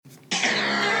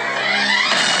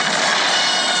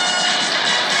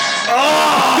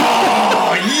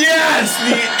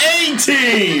the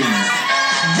A-Team!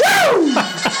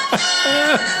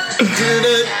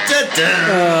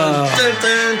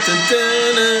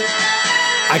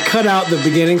 I cut out the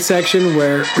beginning section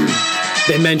where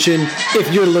they mention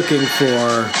if you're looking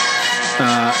for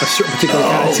a certain particular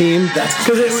kind of team,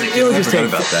 because it would just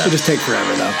take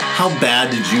forever though. How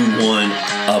bad did you want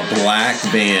a black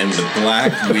van with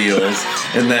black wheels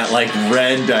and that like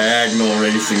red diagonal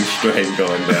racing stripe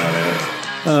going down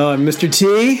it? Mr.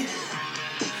 T.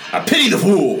 I pity the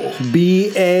fool.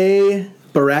 B.A.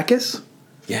 Baracus?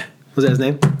 Yeah. Was that his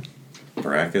name?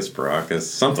 Baracus,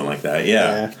 something like that.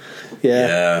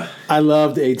 Yeah. I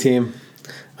loved A-Team.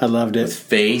 I loved it. With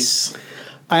Face.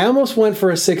 I almost went for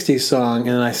a 60s song,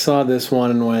 and I saw this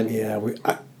one and went,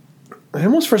 I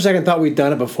almost for a second thought we'd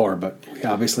done it before, but we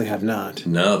obviously have not.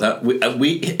 No,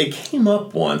 it came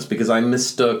up once because I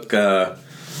mistook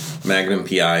Magnum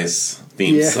PI's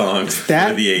theme song for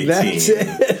the A-Team. That's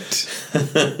it.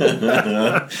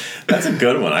 That's a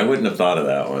good one. I wouldn't have thought of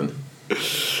that one.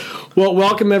 Well,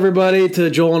 welcome everybody to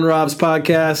Joel and Rob's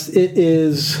podcast. It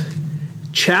is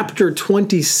chapter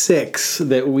 26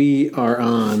 that we are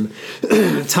on,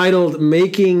 titled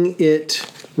Making It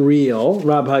Real.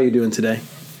 Rob, how are you doing today?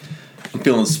 I'm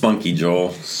feeling spunky,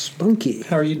 Joel. Spunky.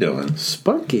 How are you doing?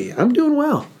 Spunky. I'm doing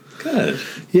well. Good.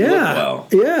 Yeah. You look well.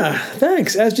 Yeah.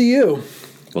 Thanks. As do you.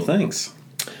 Well, thanks.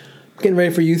 Getting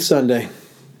ready for Youth Sunday.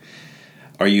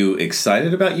 Are you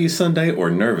excited about Youth Sunday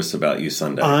or nervous about Youth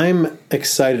Sunday? I'm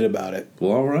excited about it.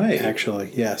 Well, all right.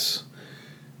 Actually, yes.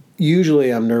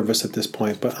 Usually I'm nervous at this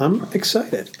point, but I'm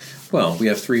excited. Well, we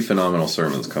have 3 phenomenal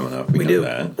sermons coming up. We know do.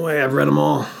 that. Well, I've read them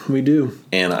all. We do.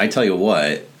 And I tell you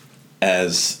what,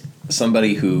 as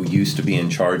somebody who used to be in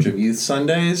charge of Youth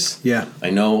Sundays, I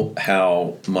know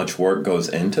how much work goes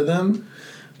into them,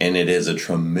 and it is a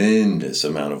tremendous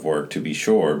amount of work, to be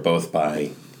sure, both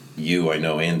by you, I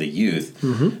know, and the youth.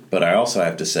 Mm-hmm. But I also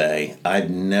have to say, I've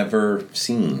never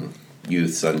seen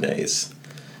Youth Sundays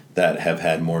that have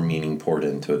had more meaning poured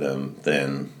into them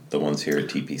than the ones here at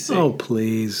TPC. Oh,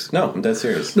 please. No, I'm dead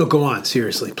serious. No, go on.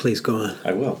 Seriously. Please go on.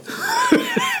 I will.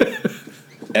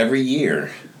 Every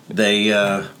year, they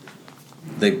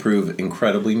prove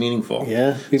incribly meanful.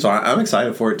 Yeah. So I'm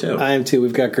excited for it, too. I am, too.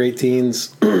 We've got great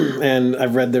teens, and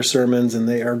I've read their sermons, and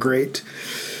they are great.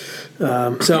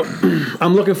 So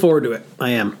I'm looking forward to it.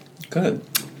 I am. Good.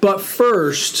 But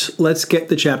first, let's get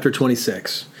to chapter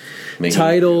 26,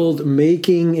 titled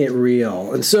Making It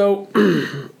Real. And so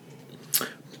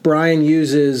Brian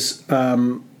uses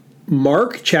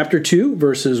Mark chapter 2,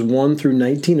 verses 1 through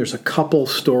 19. There's a couple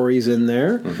stories in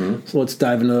there. Mm-hmm. So let's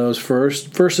dive into those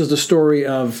first. First is the story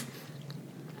of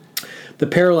the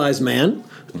paralyzed man.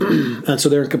 And so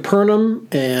they're in Capernaum,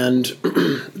 and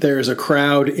there's a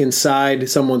crowd inside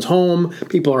someone's home.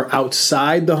 People are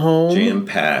outside the home.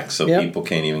 Jam-packed, so people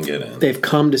can't even get in. They've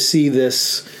come to see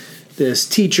this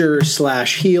teacher /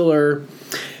 healer,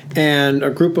 and a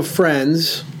group of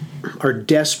friends are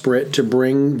desperate to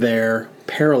bring their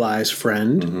paralyzed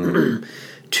friend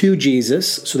to Jesus.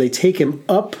 So they take him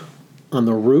up on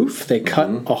the roof. They cut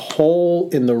a hole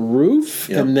in the roof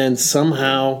and then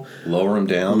somehow lower him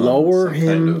down.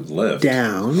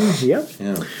 Down. Yep.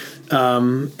 Yeah.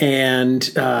 And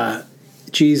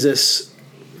Jesus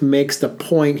makes the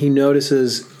point. He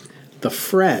notices the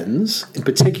friends, in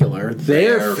particular,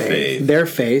 their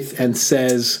faith, and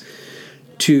says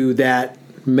to that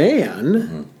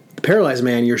man, the paralyzed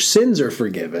man, your sins are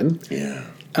forgiven. Yeah.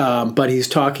 But he's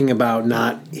talking about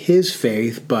not his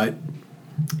faith, but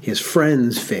his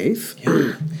friend's faith.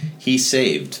 Yeah. He's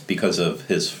saved because of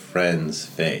his friend's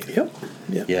faith. Yep.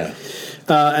 Yeah.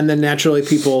 And then naturally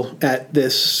people at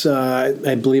this,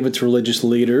 I believe it's religious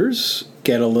leaders,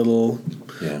 get a little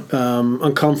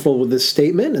uncomfortable with this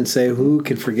statement and say, who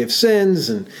can forgive sins?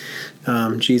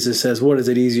 And Jesus says, what is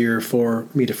it easier for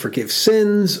me to forgive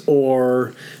sins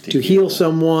or to heal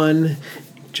someone?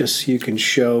 Just so you can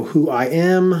show who I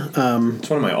am. It's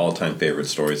one of my all-time favorite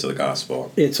stories of the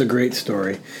gospel. It's a great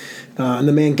story. And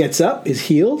the man gets up, is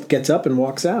healed, gets up, and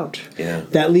walks out. Yeah.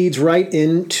 That leads right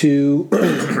into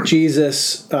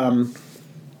Jesus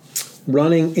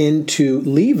running into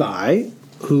Levi,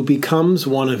 who becomes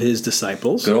one of his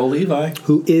disciples. Good old Levi.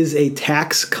 Who is a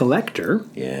tax collector.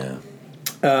 Yeah.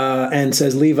 And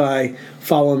says, Levi,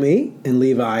 follow me. And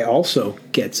Levi also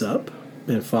gets up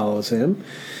and follows him.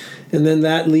 And then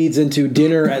that leads into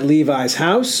dinner at Levi's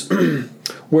house,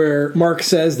 where Mark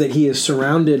says that he is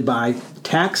surrounded by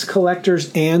tax collectors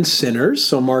and sinners.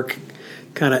 So Mark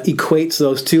kind of equates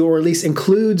those two, or at least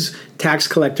includes tax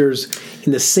collectors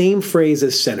in the same phrase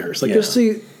as sinners. Like just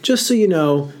so you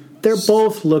know, they're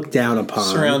both looked down upon.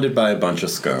 Surrounded by a bunch of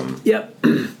scum. Yep.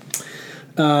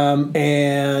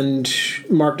 And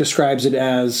Mark describes it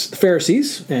as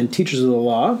Pharisees and teachers of the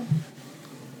law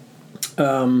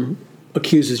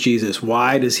accuses Jesus.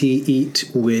 Why does he eat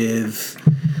with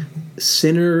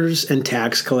sinners and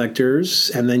tax collectors?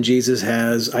 And then Jesus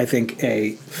has, I think,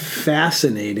 a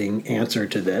fascinating answer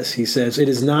to this. He says, it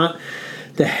is not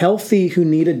the healthy who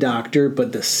need a doctor,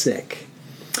 but the sick.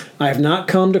 I have not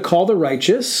come to call the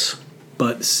righteous,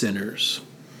 but sinners.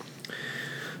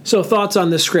 So thoughts on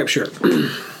this scripture?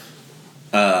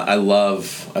 I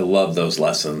love those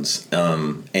lessons.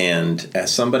 And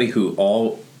as somebody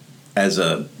who as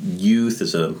a youth,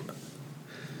 as a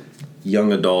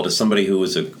young adult, as somebody who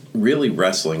was really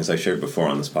wrestling, as I shared before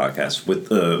on this podcast, with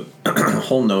the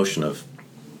whole notion of,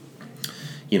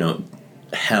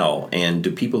 hell, and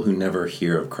do people who never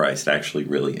hear of Christ actually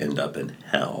really end up in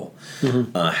hell?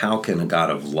 Mm-hmm. How can a God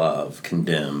of love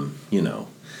condemn,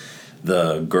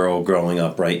 the girl growing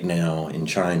up right now in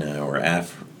China or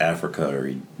Africa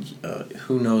or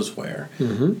who knows where,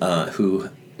 mm-hmm. Who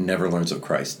never learns of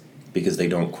Christ because they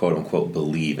don't, quote unquote,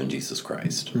 believe in Jesus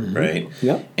Christ, mm-hmm. right?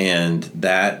 Yep. And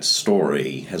that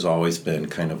story has always been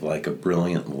kind of like a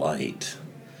brilliant light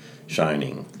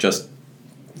shining just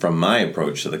from my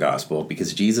approach to the gospel,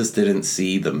 because Jesus didn't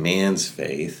see the man's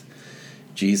faith.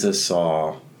 Jesus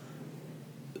saw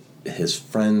his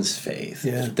friend's faith.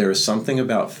 Yeah. There is something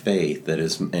about faith that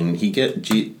is, and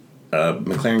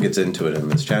McLaren gets into it in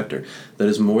this chapter, that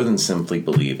is more than simply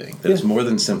believing. That is more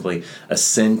than simply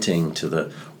assenting to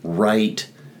the right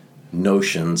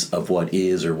notions of what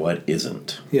is or what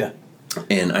isn't. Yeah.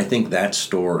 And I think that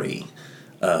story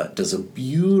does a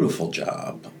beautiful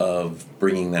job of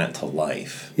bringing that to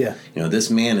life. Yeah. This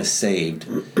man is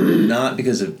saved not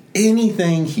because of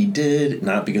anything he did,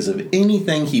 not because of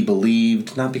anything he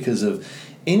believed, not because of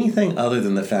anything other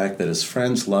than the fact that his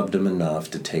friends loved him enough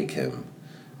to take him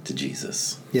to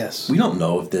Jesus. Yes. We don't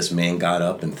know if this man got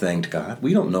up and thanked God.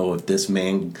 We don't know if this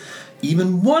man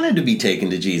even wanted to be taken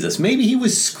to Jesus. Maybe he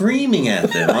was screaming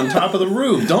at them on top of the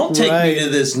roof. Don't take me to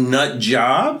this nut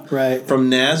job from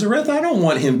Nazareth. I don't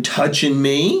want him touching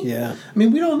me. Yeah. I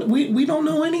mean, we don't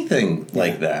know anything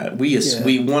like that. We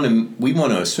want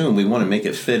to assume, we want to make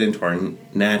it fit into our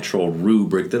natural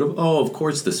rubric that of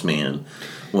course this man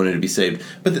wanted to be saved.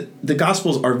 But the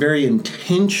Gospels are very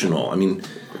intentional. I mean,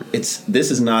 this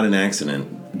is not an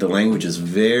accident. The language is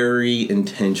very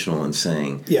intentional in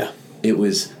saying, it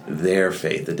was their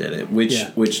faith that did it,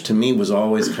 which to me was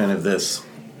always kind of this,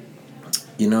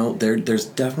 there's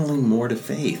definitely more to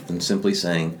faith than simply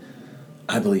saying,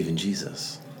 I believe in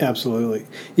Jesus. Absolutely.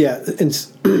 Yeah.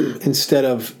 Instead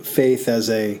of faith as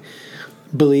a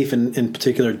belief in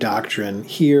particular doctrine,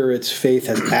 here it's faith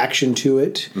has action to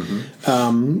it.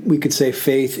 Mm-hmm. We could say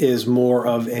faith is more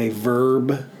of a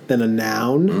verb than a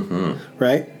noun, mm-hmm.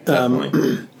 right?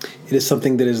 Definitely. It is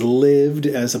something that is lived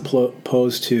as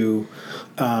opposed to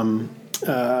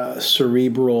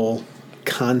cerebral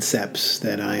concepts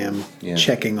that I am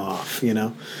checking off,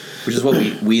 Which is what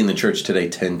we in the church today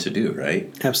tend to do,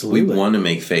 right? Absolutely. We want to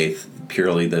make faith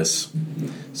purely this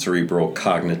cerebral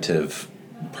cognitive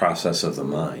process of the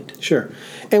mind. Sure.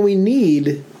 And we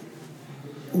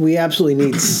absolutely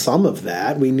need some of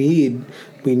that. We need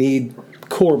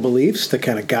core beliefs to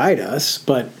kind of guide us,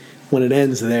 but when it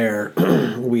ends there,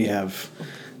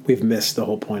 we've missed the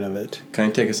whole point of it. Can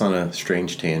I take us on a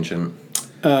strange tangent?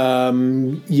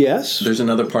 Yes. There's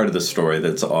another part of the story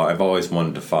that's I've always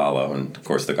wanted to follow, and of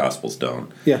course the Gospels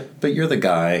don't. Yeah. But you're the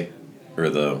guy or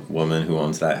the woman who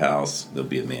owns that house. There'll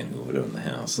be a man who would own the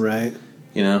house. Right.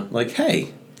 Like,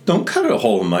 hey, don't cut a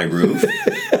hole in my roof.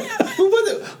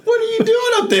 What are you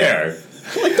doing up there?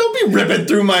 Like, don't be ripping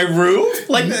through my roof.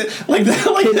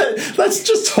 That's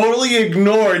just totally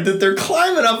ignored that they're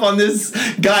climbing up on this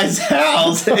guy's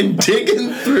house and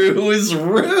digging through his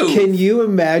roof. Can you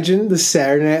imagine the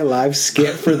Saturday Night Live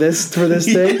skit for this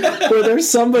thing? Where there's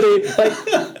somebody like,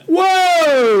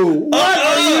 whoa, what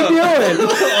are you doing?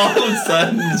 All of a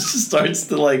sudden, it just starts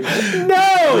to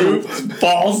no! Roof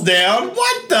falls down.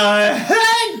 What the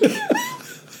heck?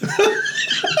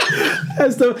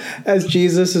 As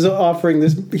Jesus is offering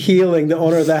this healing, the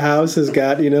owner of the house has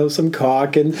got some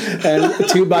caulk and a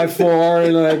 2x4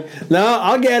 and no,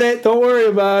 I'll get it. Don't worry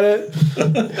about it.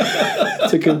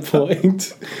 It's a good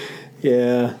point.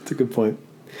 Yeah, it's a good point.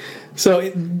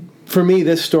 So for me,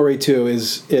 this story too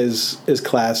is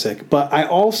classic. But I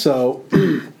also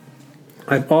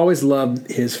I've always loved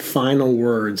his final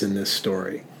words in this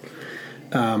story.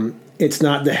 It's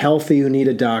not the healthy who need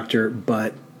a doctor,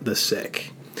 but the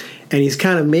sick. And he's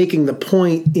kind of making the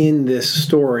point in this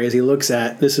story as he looks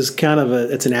at, this is kind of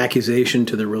it's an accusation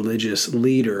to the religious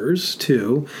leaders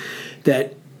too,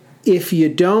 that if you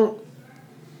don't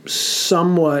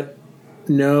somewhat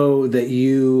know that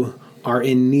you are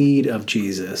in need of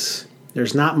Jesus,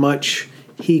 there's not much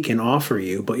he can offer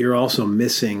you, but you're also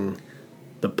missing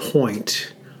the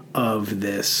point of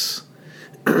this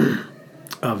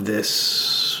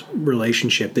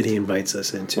relationship that he invites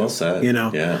us into. Well said.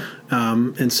 Yeah.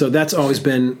 And so that's always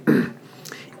been,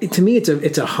 to me,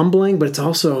 it's a humbling, but it's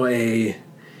also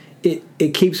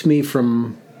it keeps me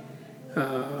from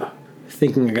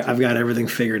thinking I've got everything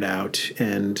figured out,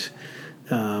 and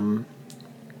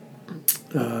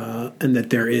that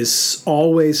there is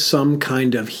always some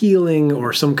kind of healing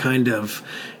or some kind of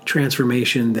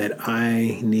transformation that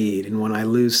I need. And when I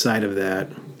lose sight of that,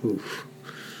 I'm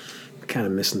kind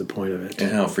of missing the point of it.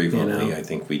 And how frequently I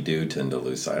think we do tend to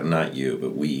lose sight. Not you,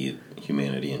 but we,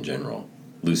 humanity in general,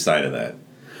 lose sight of that.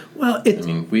 Well,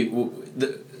 often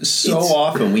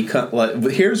we cut.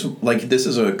 This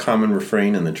is a common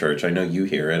refrain in the church. I know you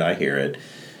hear it. I hear it.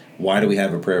 Why do we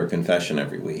have a prayer of confession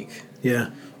every week?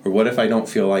 Yeah. Or what if I don't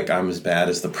feel like I'm as bad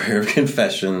as the prayer of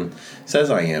confession says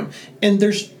I am? And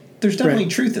there's definitely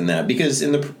truth in that, because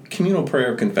in the communal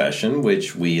prayer of confession,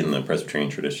 which we in the Presbyterian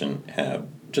tradition have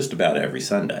just about every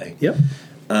Sunday, yep.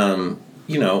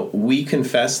 We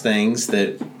confess things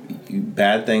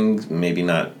bad things, maybe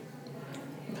not.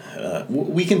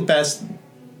 We confess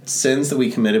sins that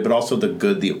we committed, but also the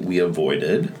good that we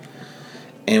avoided.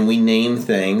 And we name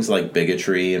things like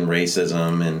bigotry and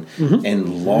racism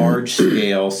and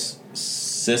large-scale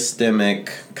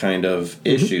systemic kind of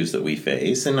issues that we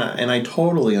face. And I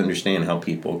totally understand how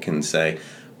people can say,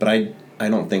 but I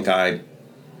don't think I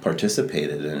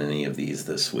participated in any of these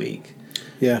this week.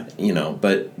 Yeah.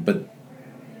 But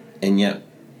and yet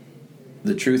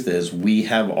the truth is we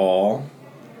all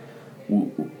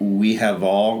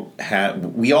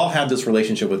have this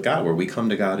relationship with God where we come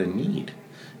to God in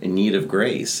need of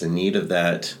grace, in need of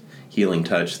that healing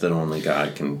touch that only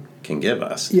God can give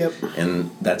us. Yep.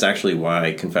 And that's actually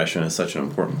why confession is such an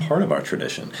important part of our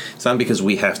tradition. It's not because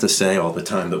we have to say all the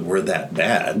time that we're that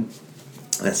bad.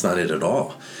 That's not it at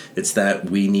all. It's that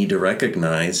we need to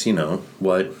recognize,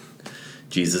 what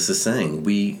Jesus is saying.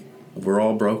 We're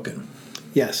all broken.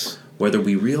 Yes. Whether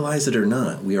we realize it or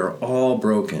not, we are all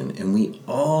broken, and we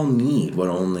all need what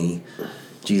only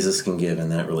Jesus can give in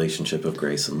that relationship of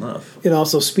grace and love. It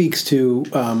also speaks to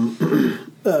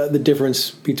the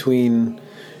difference between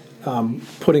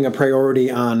putting a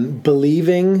priority on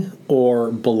believing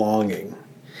or belonging,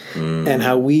 and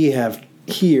how we have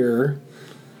here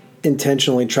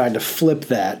intentionally tried to flip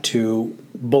that to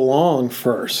belong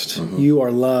first. Mm-hmm. You are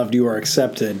loved, you are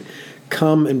accepted.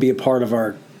 Come and be a part of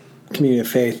our community of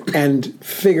faith and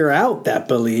figure out that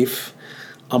belief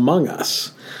among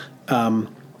us.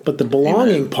 But the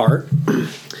belonging part,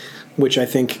 which I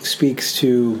think speaks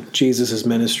to Jesus'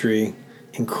 ministry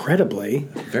incredibly,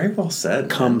 very well said,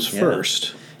 comes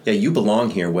first. Yeah, you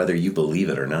belong here whether you believe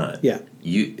it or not. Yeah.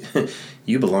 You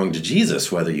belong to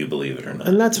Jesus whether you believe it or not.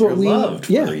 And that's what You're loved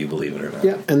whether you believe it or not.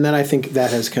 Yeah, and then I think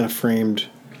that has kind of framed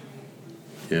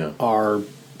our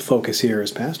focus here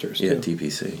as pastors. Yeah, too.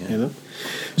 TPC. Yeah.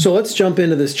 So let's jump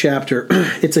into this chapter.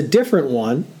 It's a different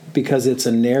one because it's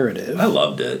a narrative. I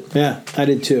loved it. Yeah, I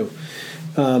did too.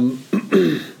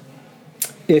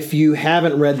 If you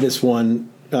haven't read this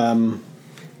one,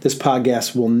 this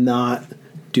podcast will not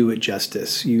do it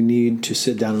justice. You need to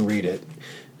sit down and read it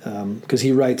because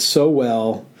he writes so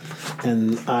well,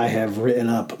 and I have written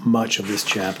up much of this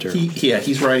chapter.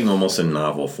 He's writing almost in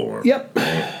novel form. Yep.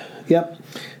 Right? Yep.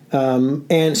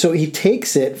 And so he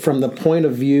takes it from the point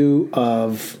of view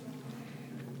of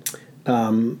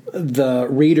the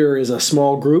reader is a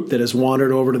small group that has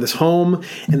wandered over to this home,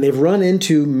 and they've run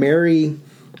into Mary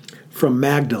from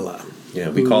Magdala. Yeah,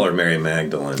 we call her Mary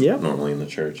Magdalene normally in the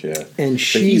church. Yeah, and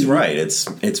but he's right.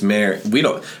 It's Mary. We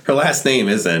don't. Her last name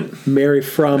isn't Mary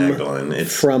from Magdalene.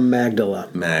 It's from Magdala.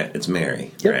 It's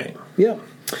Mary. Yep. Right. Yep.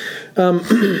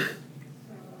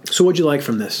 So, what'd you like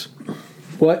from this?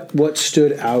 What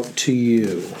stood out to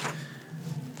you?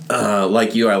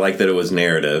 Like you, I like that it was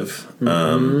narrative.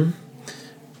 Mm-hmm.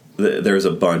 There's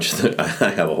a bunch that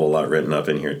I have a whole lot written up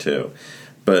in here too,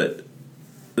 but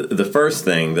the first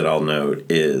thing that I'll note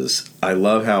is I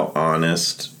love how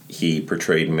honest he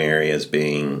portrayed Mary as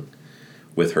being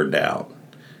with her doubt.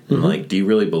 And like, do you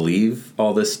really believe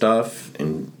all this stuff?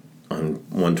 And on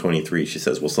 123, she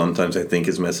says, well, sometimes I think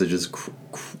his message is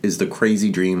the crazy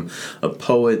dream of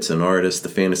poets and artists, the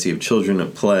fantasy of children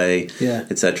at play,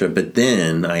 etc. But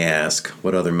then I ask,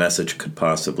 what other message could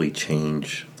possibly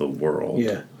change the world?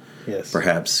 Yeah. Yes.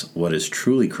 Perhaps what is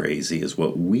truly crazy is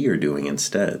what we are doing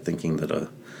instead, thinking that a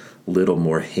little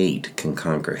more hate can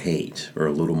conquer hate, or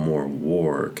a little more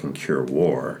war can cure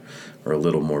war, or a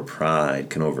little more pride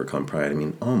can overcome pride. I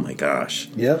mean, oh my gosh.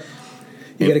 Yep.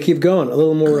 You got to keep going. A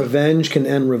little more revenge can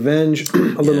end revenge. A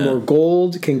little more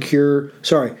gold can cure...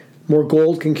 more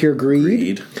gold can cure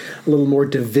greed. A little more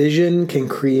division can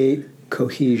create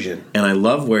cohesion. And I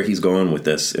love where he's going with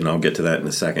this, and I'll get to that in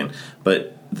a second.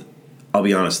 But I'll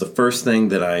be honest, the first thing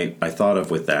that I thought of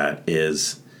with that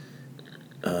is...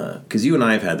 because you and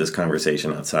I have had this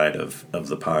conversation outside of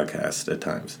the podcast at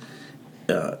times,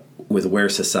 with where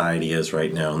society is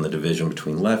right now and the division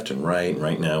between left and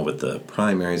right now with the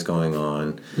primaries going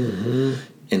on,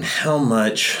 and how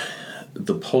much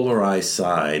the polarized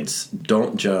sides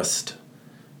don't just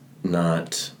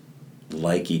not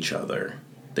like each other,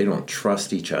 they don't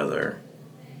trust each other,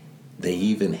 they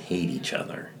even hate each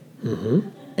other.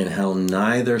 And how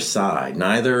neither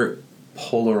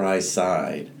polarized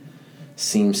side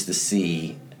seems to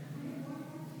see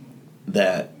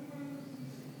that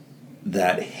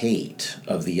hate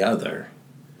of the other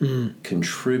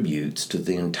contributes to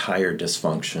the entire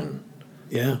dysfunction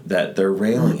that they're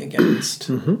railing against,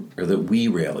 or that we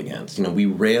rail against. You know, we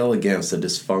rail against a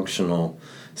dysfunctional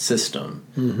system,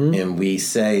 and we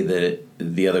say that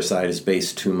the other side is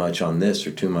based too much on this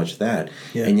or too much that.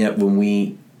 And yet when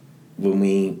we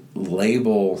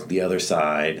label the other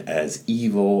side as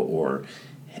evil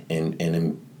and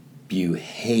imbue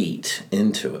hate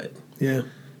into it, you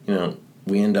know,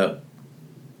 we end up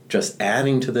just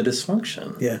adding to the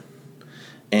dysfunction.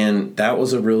 And that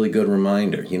was a really good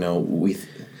reminder. You know, we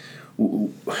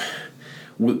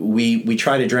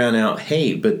try to drown out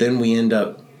hate, but then we end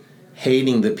up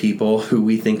hating the people who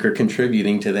we think are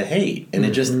contributing to the hate, and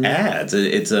it just adds.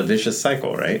 It's a vicious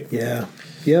cycle, right?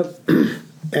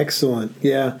 Excellent.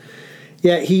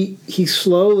 He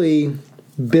slowly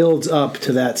builds up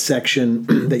to that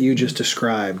section that you just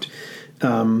described.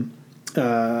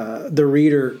 The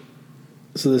reader,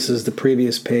 so this is the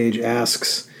previous page,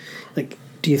 asks, like,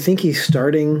 do you think he's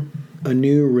starting a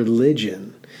new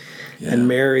religion? And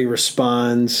Mary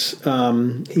responds,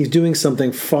 he's doing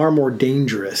something far more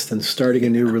dangerous than starting a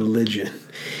new religion.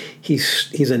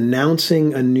 He's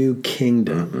announcing a new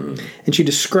kingdom. And she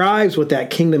describes what that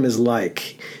kingdom is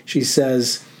like. She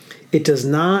says, it does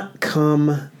not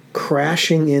come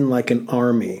crashing in like an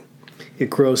army. It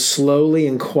grows slowly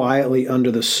and quietly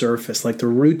under the surface, like the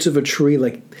roots of a tree,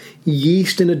 like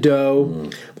yeast in a dough,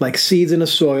 like seeds in a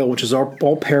soil, which is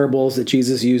all parables that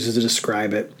Jesus uses to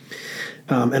describe it.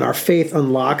 And our faith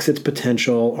unlocks its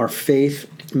potential. Our faith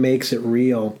makes it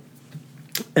real.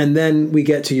 And then we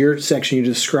get to your section you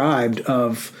described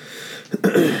of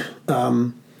that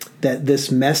this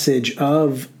message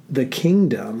of the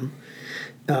kingdom,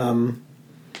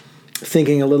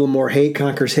 thinking a little more hate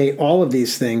conquers hate, all of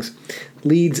these things,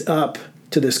 leads up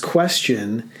to this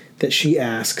question that she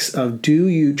asks of, do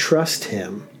you trust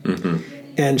him?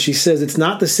 And she says it's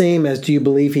not the same as, do you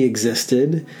believe he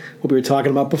existed, what we were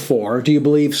talking about before. Do you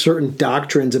believe certain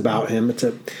doctrines about him? It's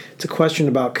a question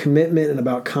about commitment and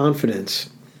about confidence.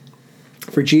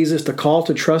 For Jesus, the call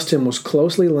to trust him was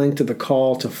closely linked to the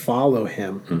call to follow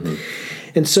him.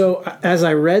 And so as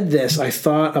I read this, I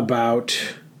thought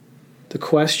about the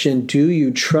question, do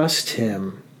you trust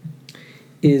him,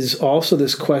 is also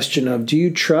this question of, do you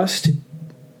trust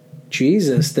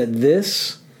Jesus that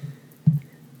this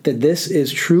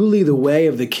is truly the way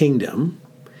of the kingdom,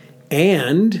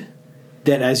 and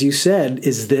that, as you said,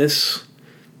 is this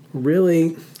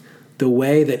really the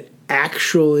way that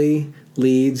actually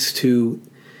leads to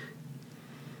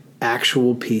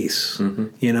actual peace,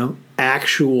 you know,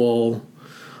 actual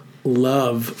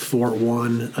love for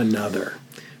one another,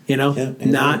 you know,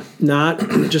 not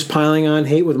just piling on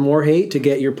hate with more hate to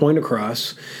get your point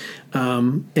across.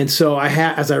 And so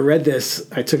as I read this,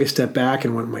 I took a step back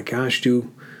and went, my gosh,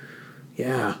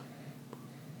 I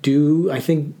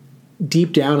think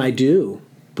deep down I do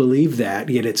believe that,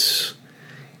 yet it's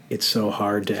so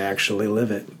hard to actually live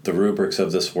it. The rubrics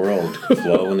of this world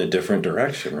flow in a different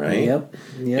direction, right? Yep.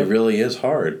 It really is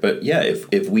hard. But yeah,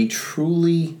 if we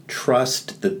truly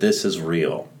trust that this is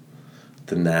real,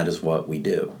 then that is what we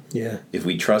do. Yeah. If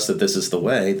we trust that this is the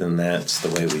way, then that's the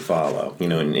way we follow. You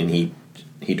know, and he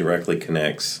directly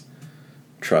connects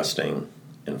trusting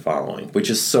and following, which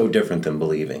is so different than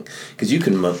believing. Because you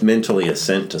can mentally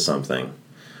assent to something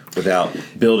without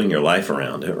building your life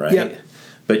around it, right? Yeah.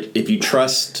 But if you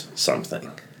trust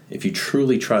something, if you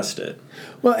truly trust it.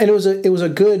 Well, and it was a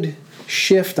good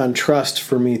shift on trust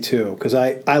for me too, because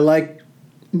I like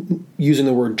using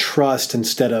the word trust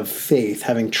instead of faith,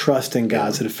 having trust in God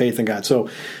instead of faith in God. So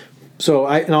So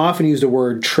I often use the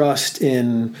word trust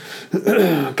in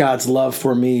God's love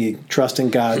for me, trust in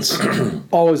God's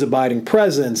always abiding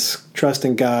presence, trust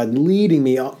in God leading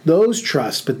me, those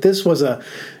trusts. But this was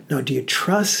no, do you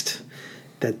trust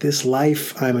that this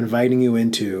life I'm inviting you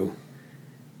into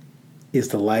is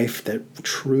the life that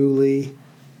truly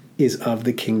is of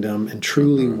the kingdom and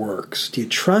truly works? Do you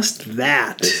trust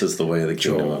that? This is the way of the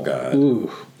kingdom of God.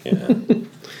 Ooh. Yeah.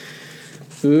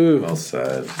 Ooh. Well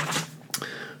said.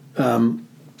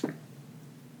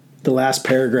 The last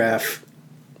paragraph,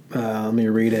 let me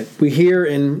read it. We hear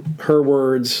in her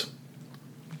words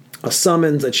a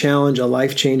summons, a challenge, a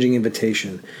life-changing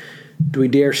invitation. Do we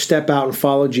dare step out and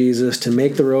follow Jesus, to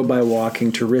make the road by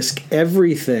walking, to risk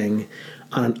everything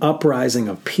on an uprising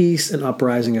of peace, an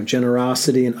uprising of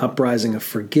generosity, an uprising of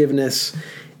forgiveness,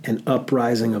 an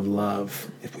uprising of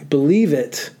love? If we believe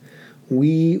it,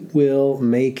 we will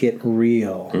make it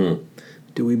real.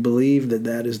 Do we believe that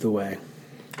that is the way?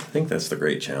 I think that's the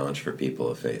great challenge for people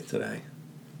of faith today.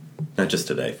 Not just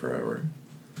today, forever.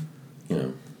 You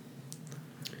know,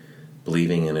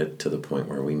 believing in it to the point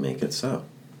where we make it so.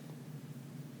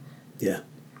 Yeah.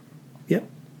 Yep.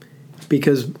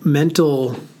 Because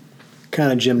mental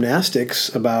kind of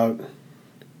gymnastics about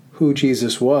who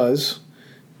Jesus was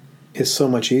is so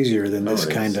much easier than this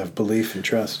kind of belief and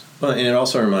trust. Well, and it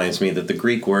also reminds me that the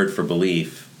Greek word for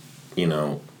belief, you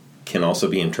know, can also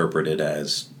be interpreted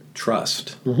as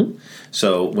trust. Mm-hmm.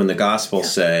 So when the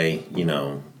Gospels say, you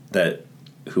know, that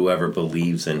whoever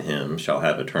believes in him shall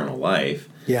have eternal life,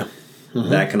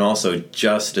 that can also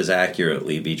just as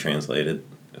accurately be translated,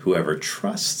 whoever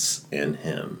trusts in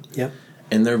him. Yeah.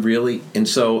 And they're really, and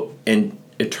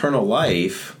eternal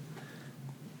life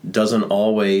doesn't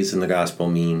always in the gospel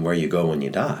mean where you go when you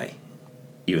die,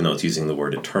 even though it's using the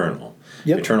word eternal.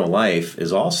 Yep. Eternal life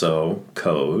is also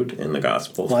code in the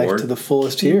gospel life for to the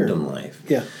fullest kingdom here. Life.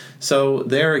 Yeah. So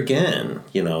there again,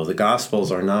 you know, the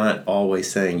gospels are not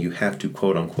always saying you have to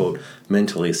quote unquote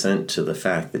mentally assent to the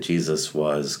fact that Jesus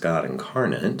was God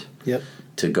incarnate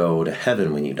to go to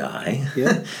heaven when you die.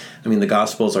 Yep. I mean, the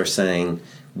gospels are saying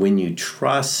when you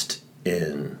trust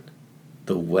in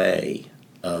the way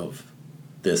of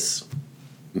this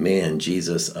man,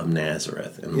 Jesus of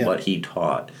Nazareth, and what he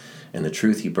taught, and the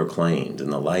truth he proclaimed,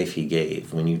 and the life he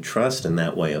gave, when you trust in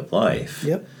that way of life,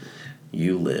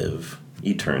 you live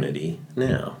eternity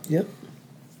now. Yep.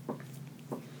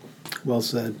 Well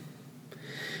said.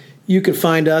 You can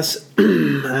find us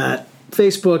at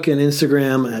Facebook and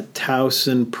Instagram at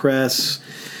Towson Press.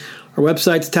 Our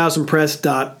website's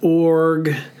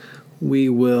towsonpress.org. We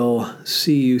will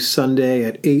see you Sunday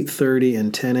at 8:30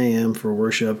 and 10 a.m. for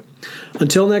worship.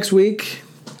 Until next week.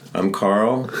 I'm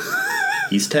Carl.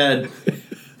 He's Ted.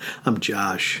 I'm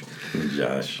Josh. I'm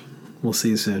Josh. We'll see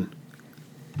you soon.